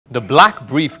The black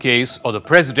briefcase, or the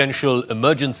presidential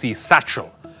emergency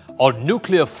satchel, or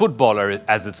nuclear footballer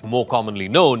as it's more commonly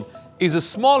known, is a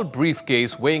small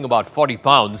briefcase weighing about 40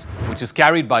 pounds which is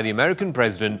carried by the American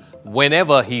president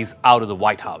whenever he's out of the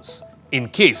White House, in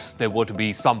case there were to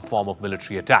be some form of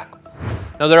military attack.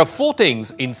 Now, there are four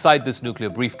things inside this nuclear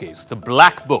briefcase. The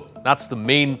black book, that's the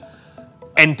main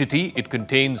entity. It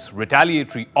contains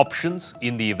retaliatory options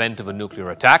in the event of a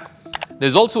nuclear attack.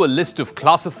 There's also a list of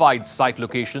classified site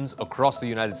locations across the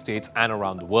United States and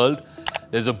around the world.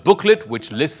 There's a booklet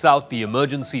which lists out the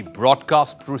emergency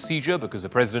broadcast procedure because the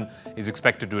president is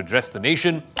expected to address the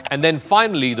nation. And then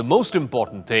finally, the most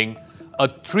important thing, a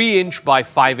 3-inch by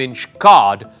 5-inch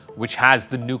card which has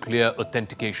the nuclear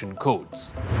authentication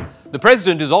codes. The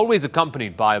president is always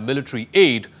accompanied by a military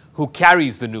aide who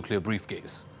carries the nuclear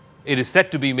briefcase. It is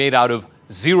said to be made out of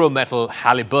zero-metal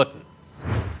Halliburton.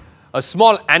 A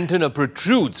small antenna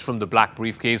protrudes from the black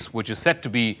briefcase, which is said to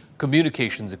be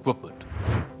communications equipment.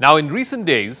 Now, in recent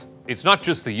days, it's not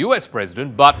just the US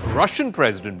president, but Russian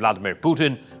President Vladimir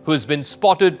Putin, who has been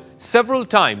spotted several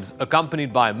times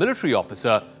accompanied by a military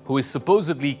officer who is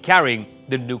supposedly carrying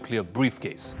the nuclear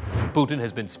briefcase. Putin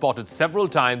has been spotted several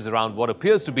times around what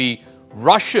appears to be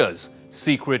Russia's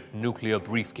secret nuclear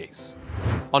briefcase.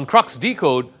 On Crux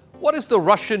Decode, what is the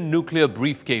Russian nuclear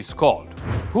briefcase called?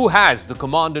 Who has the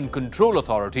command and control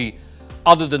authority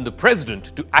other than the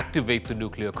president to activate the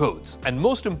nuclear codes? And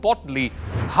most importantly,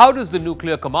 how does the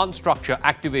nuclear command structure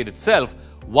activate itself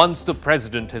once the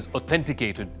president has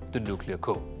authenticated the nuclear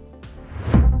code?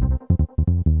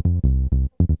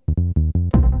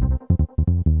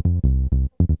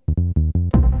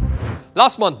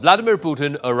 Last month, Vladimir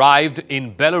Putin arrived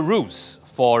in Belarus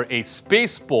for a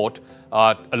spaceport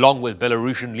along with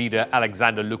Belarusian leader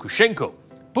Alexander Lukashenko.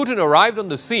 Putin arrived on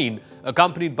the scene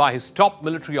accompanied by his top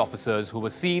military officers who were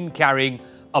seen carrying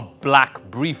a black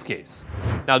briefcase.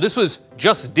 Now, this was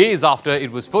just days after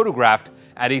it was photographed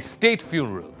at a state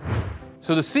funeral.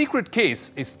 So the secret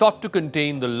case is thought to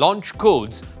contain the launch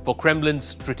codes for Kremlin's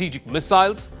strategic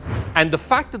missiles, and the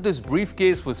fact that this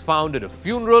briefcase was found at a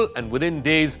funeral and within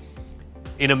days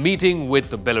in a meeting with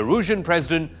the Belarusian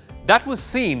president, that was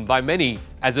seen by many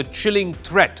as a chilling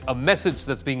threat, a message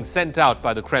that's being sent out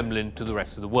by the Kremlin to the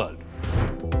rest of the world.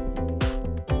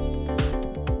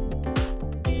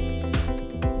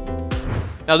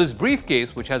 Now, this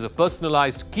briefcase, which has a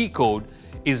personalized key code,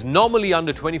 is normally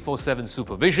under 24/7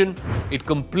 supervision. It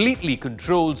completely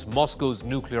controls Moscow's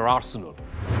nuclear arsenal.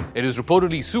 It is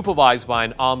reportedly supervised by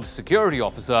an armed security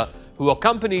officer who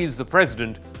accompanies the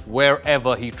president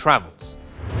wherever he travels.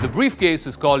 The briefcase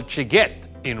is called Cheget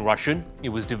in Russian. It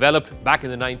was developed back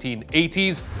in the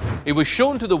 1980s. It was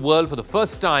shown to the world for the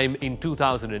first time in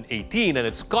 2018, and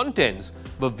its contents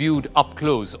were viewed up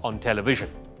close on television.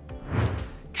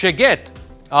 Cheget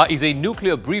is a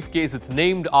nuclear briefcase. It's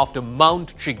named after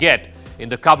Mount Cheget in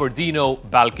the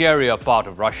Kabardino-Balkaria part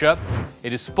of Russia.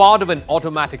 It is part of an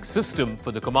automatic system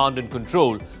for the command and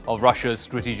control of Russia's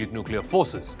strategic nuclear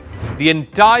forces. The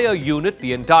entire unit,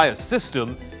 the entire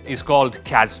system, is called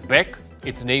Kazbek.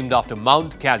 It's named after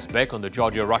Mount Kazbek on the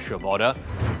Georgia-Russia border.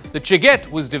 The Cheget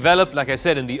was developed, like I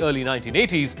said, in the early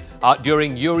 1980s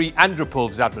during Yuri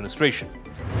Andropov's administration.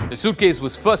 The suitcase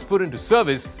was first put into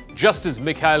service just as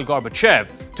Mikhail Gorbachev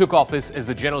took office as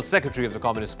the General Secretary of the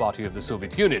Communist Party of the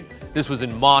Soviet Union. This was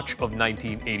in March of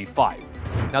 1985.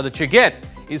 Now, the Cheget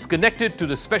is connected to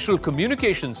the special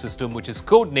communication system which is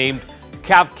codenamed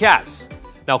Kavkaz.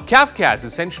 Now, Kavkaz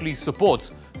essentially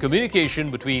supports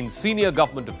communication between senior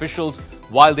government officials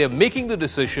while they're making the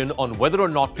decision on whether or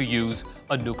not to use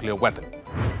a nuclear weapon.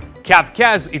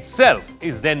 Kavkaz itself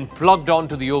is then plugged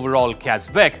onto the overall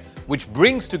Kazbek, which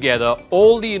brings together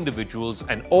all the individuals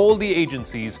and all the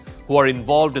agencies who are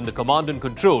involved in the command and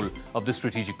control of the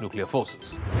strategic nuclear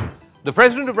forces. The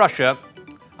president of Russia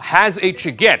has a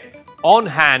Cheget on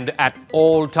hand at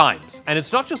all times. And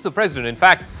it's not just the president. In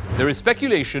fact, there is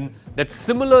speculation that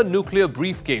similar nuclear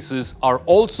briefcases are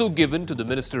also given to the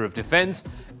Minister of Defense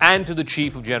and to the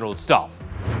Chief of General Staff.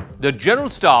 The General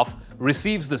Staff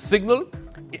receives the signal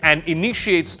and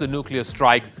initiates the nuclear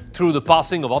strike through the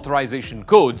passing of authorization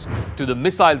codes to the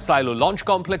missile silo launch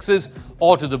complexes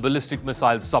or to the ballistic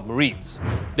missile submarines.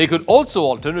 They could also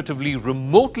alternatively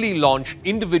remotely launch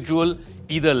individual,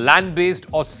 either land-based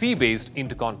or sea-based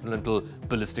intercontinental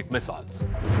ballistic missiles.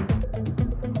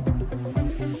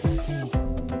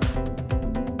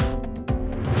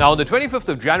 Now, on the 25th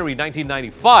of January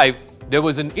 1995, there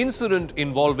was an incident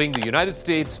involving the United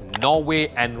States, Norway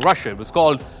and Russia. It was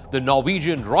called the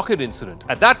Norwegian rocket incident.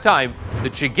 At that time, the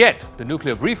Cheget, the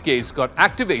nuclear briefcase, got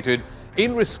activated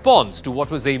in response to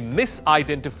what was a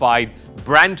misidentified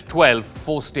Brand 12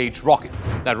 four-stage rocket.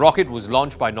 That rocket was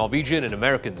launched by Norwegian and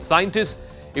American scientists.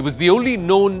 It was the only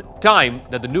known time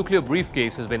that the nuclear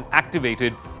briefcase has been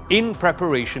activated in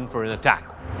preparation for an attack.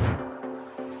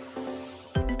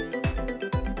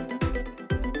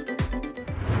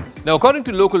 Now, according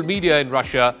to local media in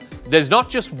Russia, there's not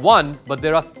just one, but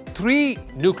there are 3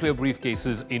 nuclear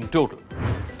briefcases in total.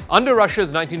 Under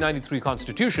Russia's 1993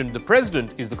 constitution, the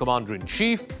president is the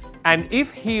commander-in-chief, and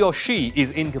if he or she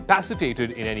is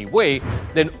incapacitated in any way,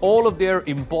 then all of their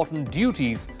important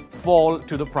duties fall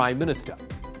to the prime minister.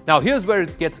 Now, here's where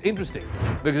it gets interesting,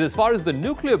 because as far as the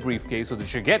nuclear briefcase or the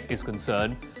Cheget is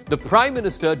concerned, the prime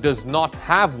minister does not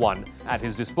have one at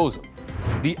his disposal.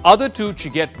 The other 2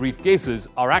 Cheget briefcases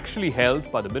are actually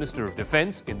held by the Minister of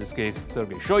Defense, in this case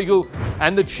Sergei Shoigu,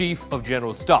 and the Chief of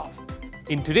General Staff.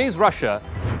 In today's Russia,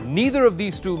 neither of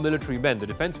these 2 military men, the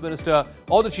Defense Minister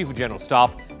or the Chief of General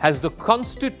Staff, has the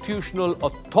constitutional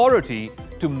authority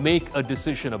to make a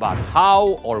decision about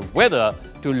how or whether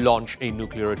to launch a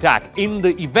nuclear attack in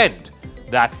the event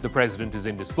that the president is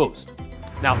indisposed.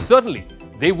 Now, certainly,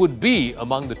 they would be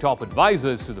among the top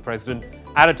advisors to the president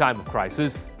at a time of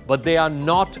crisis, but they are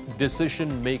not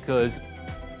decision makers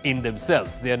in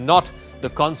themselves. They are not the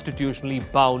constitutionally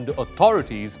bound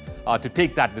authorities to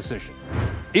take that decision.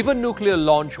 If a nuclear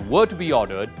launch were to be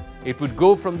ordered, it would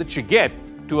go from the Cheget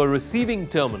to a receiving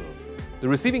terminal. The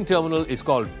receiving terminal is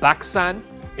called Baksan.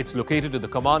 It's located at the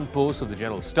command post of the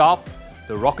General Staff.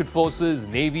 The rocket forces,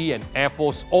 Navy and Air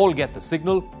Force all get the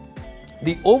signal.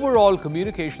 The overall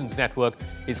communications network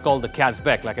is called the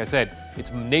Kazbek. Like I said,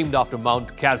 it's named after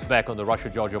Mount Kazbek on the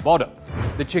Russia-Georgia border.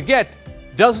 The Cheget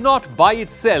does not by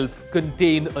itself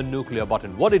contain a nuclear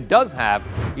button. What it does have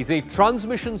is a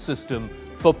transmission system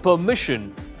for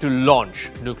permission to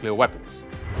launch nuclear weapons.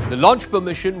 The launch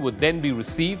permission would then be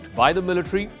received by the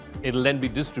military. It'll then be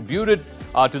distributed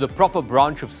to the proper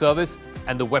branch of service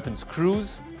and the weapons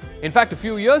crews. In fact, a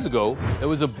few years ago, there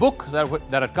was a book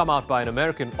that had come out by an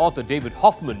American author, David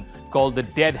Hoffman, called The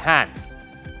Dead Hand.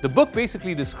 The book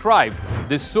basically described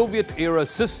this Soviet-era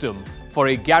system for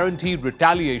a guaranteed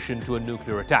retaliation to a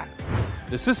nuclear attack.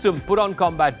 The system put on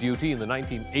combat duty in the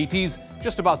 1980s,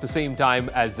 just about the same time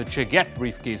as the Cheget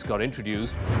briefcase got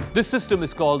introduced. This system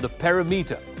is called the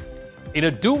perimeter. In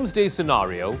a doomsday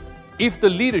scenario, if the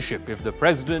leadership, if the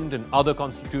president and other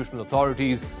constitutional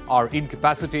authorities are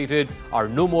incapacitated, are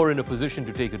no more in a position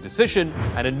to take a decision,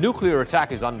 and a nuclear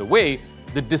attack is underway,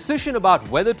 the decision about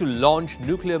whether to launch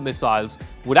nuclear missiles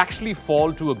would actually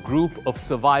fall to a group of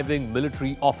surviving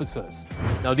military officers.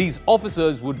 Now, these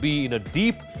officers would be in a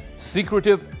deep,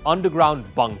 secretive underground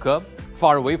bunker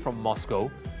far away from Moscow.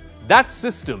 That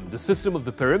system, the system of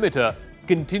the perimeter,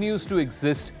 continues to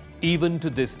exist even to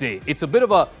this day. It's a bit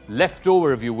of a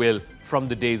leftover, if you will, from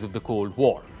the days of the Cold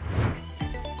War.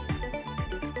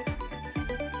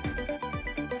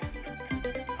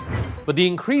 But the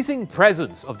increasing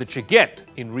presence of the Cheget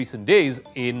in recent days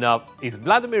is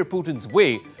Vladimir Putin's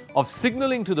way of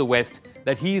signaling to the West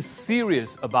that he is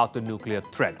serious about the nuclear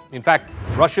threat. In fact,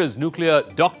 Russia's nuclear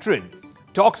doctrine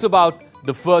talks about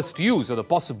the first use, or the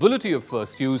possibility of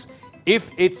first use,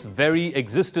 if its very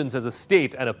existence as a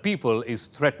state and a people is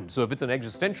threatened. So if it's an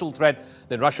existential threat,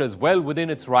 then Russia is well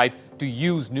within its right to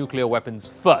use nuclear weapons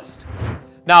first.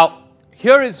 Now,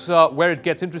 here is where it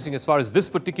gets interesting as far as this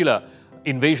particular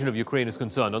invasion of Ukraine is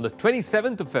concerned. On the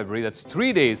 27th of February, that's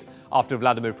 3 days after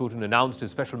Vladimir Putin announced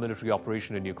his special military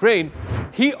operation in Ukraine,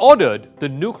 he ordered the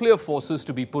nuclear forces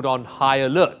to be put on high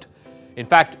alert. In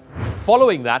fact,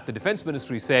 following that, the Defense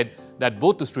Ministry said that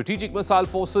both the Strategic Missile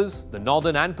Forces, the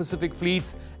Northern and Pacific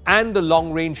Fleets, and the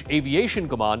Long Range Aviation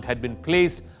Command had been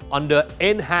placed under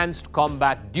enhanced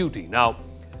combat duty. Now,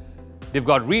 they've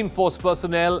got reinforced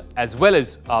personnel as well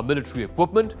as military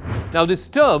equipment. Now, this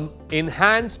term,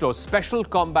 enhanced or special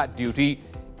combat duty,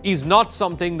 is not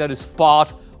something that is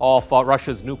part of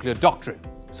Russia's nuclear doctrine.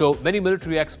 So many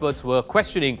military experts were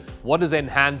questioning, what does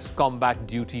enhanced combat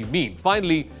duty mean?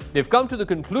 Finally, they've come to the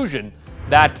conclusion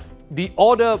that the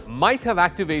order might have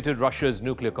activated Russia's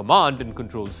nuclear command and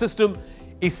control system,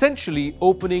 essentially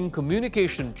opening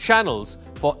communication channels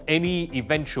for any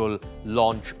eventual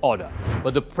launch order.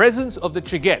 But the presence of the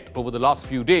Cheget over the last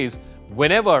few days,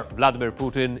 whenever Vladimir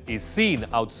Putin is seen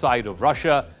outside of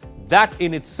Russia, that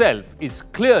in itself is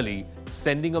clearly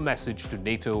sending a message to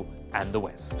NATO and the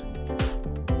West.